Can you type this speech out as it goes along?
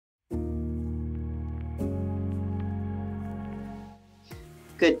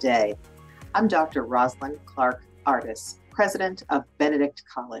Good day. I'm Dr. Roslyn Clark Artis, president of Benedict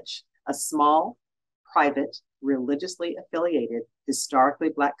College, a small, private, religiously affiliated, historically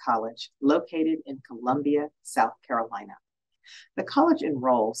Black college located in Columbia, South Carolina. The college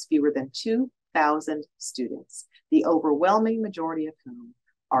enrolls fewer than 2,000 students, the overwhelming majority of whom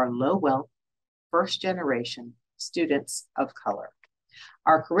are low-wealth, first-generation students of color.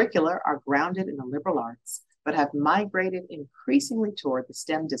 Our curricula are grounded in the liberal arts, but have migrated increasingly toward the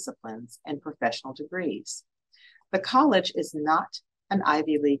STEM disciplines and professional degrees. The college is not an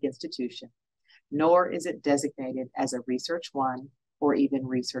Ivy League institution, nor is it designated as a Research 1 or even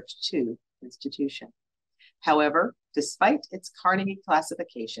Research 2 institution. However, despite its Carnegie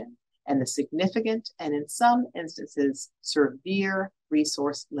classification and the significant and in some instances severe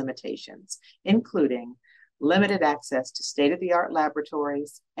resource limitations, including limited access to state-of-the-art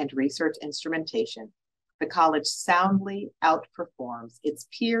laboratories and research instrumentation, the college soundly outperforms its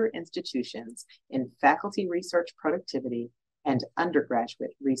peer institutions in faculty research productivity and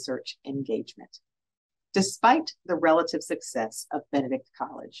undergraduate research engagement. Despite the relative success of Benedict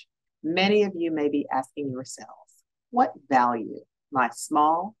College, many of you may be asking yourselves, what value my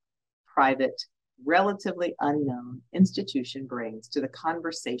small, private, relatively unknown institution brings to the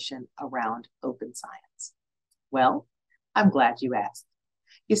conversation around open science? Well, I'm glad you asked.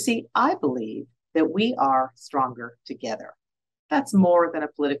 You see, I believe that we are stronger together. That's more than a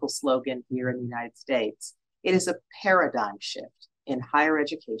political slogan here in the United States. It is a paradigm shift in higher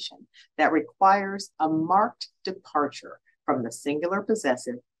education that requires a marked departure from the singular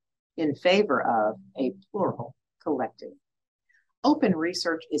possessive in favor of a plural collective. Open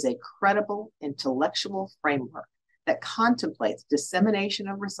research is a credible intellectual framework that contemplates dissemination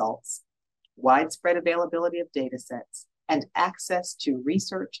of results, widespread availability of data sets, and access to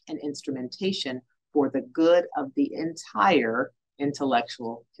research and instrumentation for the good of the entire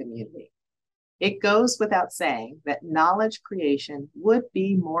intellectual community. It goes without saying that knowledge creation would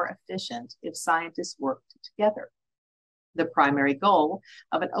be more efficient if scientists worked together. The primary goal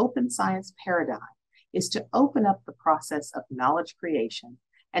of an open science paradigm is to open up the process of knowledge creation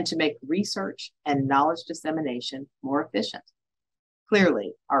and to make research and knowledge dissemination more efficient.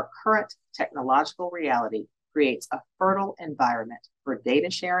 Clearly, our current technological reality creates a fertile environment for data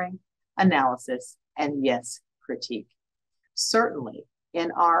sharing, analysis, and yes, critique. Certainly,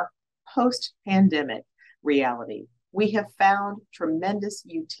 in our post-pandemic reality, we have found tremendous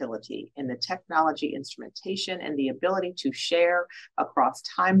utility in the technology instrumentation and the ability to share across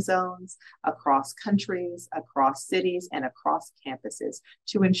time zones, across countries, across cities, and across campuses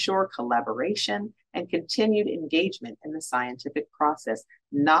to ensure collaboration and continued engagement in the scientific process,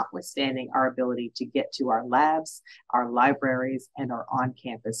 notwithstanding our ability to get to our labs, our libraries, and our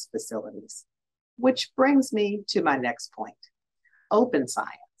on-campus facilities. Which brings me to my next point. Open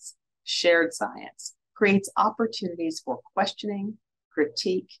science, shared science, creates opportunities for questioning,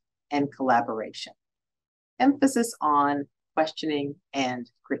 critique, and collaboration. Emphasis on questioning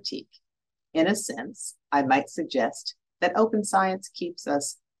and critique. In a sense, I might suggest that open science keeps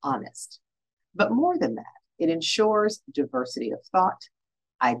us honest. But more than that, it ensures diversity of thought,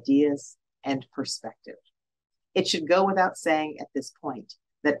 ideas, and perspective. It should go without saying at this point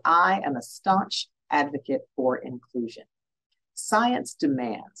that I am a staunch advocate for inclusion. Science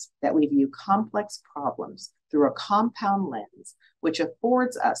demands that we view complex problems through a compound lens, which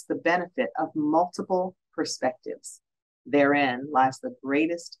affords us the benefit of multiple perspectives. Therein lies the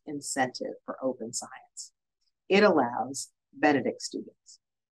greatest incentive for open science. It allows Benedict students,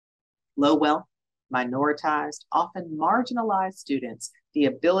 low wealth, minoritized, often marginalized students, the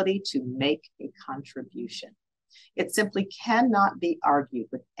ability to make a contribution. It simply cannot be argued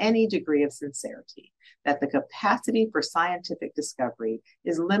with any degree of sincerity that the capacity for scientific discovery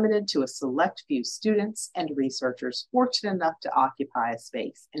is limited to a select few students and researchers fortunate enough to occupy a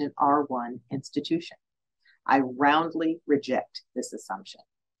space in an R1 institution. I roundly reject this assumption.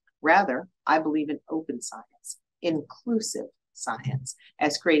 Rather, I believe in open science, inclusive science,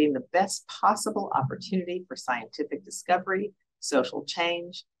 as creating the best possible opportunity for scientific discovery, social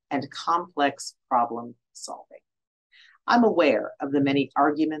change, and complex problem solving. I'm aware of the many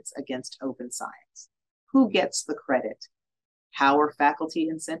arguments against open science. Who gets the credit? How are faculty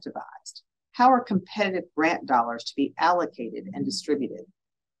incentivized? How are competitive grant dollars to be allocated and distributed?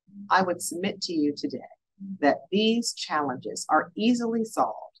 I would submit to you today that these challenges are easily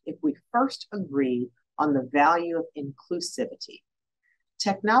solved if we first agree on the value of inclusivity.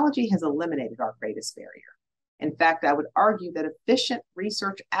 Technology has eliminated our greatest barrier. In fact, I would argue that efficient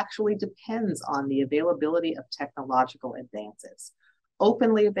research actually depends on the availability of technological advances.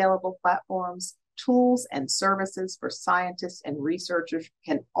 Openly available platforms Tools and services for scientists and researchers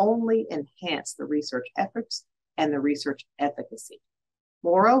can only enhance the research efforts and the research efficacy.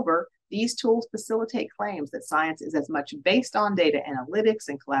 Moreover, these tools facilitate claims that science is as much based on data analytics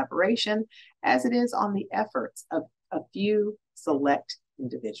and collaboration as it is on the efforts of a few select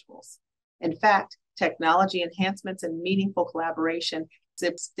individuals. In fact, technology enhancements and meaningful collaboration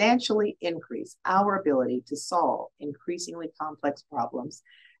substantially increase our ability to solve increasingly complex problems,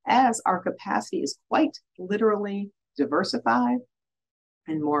 as our capacity is quite literally diversified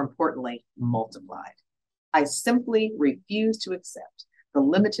and, more importantly, multiplied. I simply refuse to accept the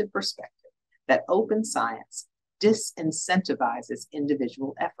limited perspective that open science disincentivizes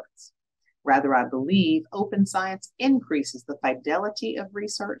individual efforts. Rather, I believe open science increases the fidelity of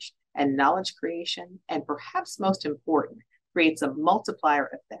research and knowledge creation, and perhaps most important, creates a multiplier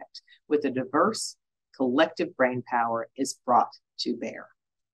effect with a diverse collective brainpower is brought to bear.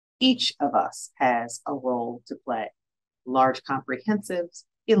 Each of us has a role to play. Large comprehensives,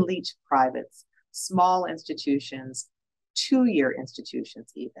 elite privates, small institutions, two-year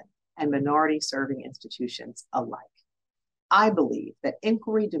institutions even, and minority-serving institutions alike. I believe that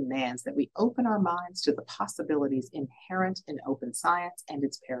inquiry demands that we open our minds to the possibilities inherent in open science and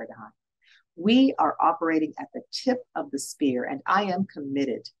its paradigm. We are operating at the tip of the spear, and I am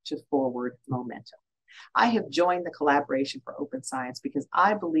committed to forward momentum. I have joined the Collaboration for Open Science because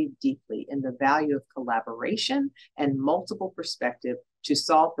I believe deeply in the value of collaboration and multiple perspective to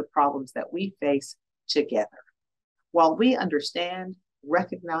solve the problems that we face together. While we understand,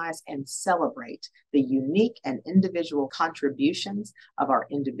 recognize, and celebrate the unique and individual contributions of our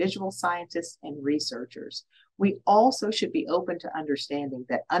individual scientists and researchers, we also should be open to understanding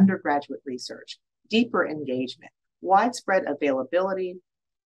that undergraduate research, deeper engagement, widespread availability,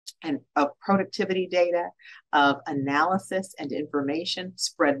 and of productivity data, of analysis and information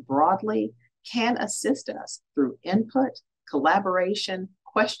spread broadly can assist us through input, collaboration,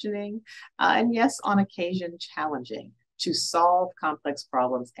 questioning, and yes, on occasion, challenging to solve complex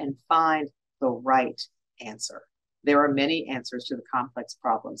problems and find the right answer. There are many answers to the complex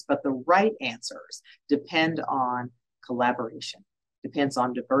problems, but the right answers depend on collaboration, depends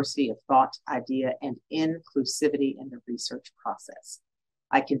on diversity of thought, idea, and inclusivity in the research process.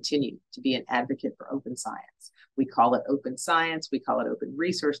 I continue to be an advocate for open science. We call it open science, we call it open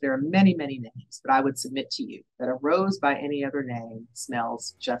research. There are many, many names, but I would submit to you that a rose by any other name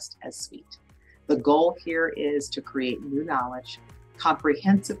smells just as sweet. The goal here is to create new knowledge,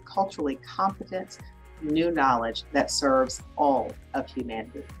 comprehensive, culturally competent, new knowledge that serves all of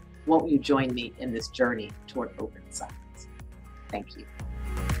humanity. Won't you join me in this journey toward open science? Thank you.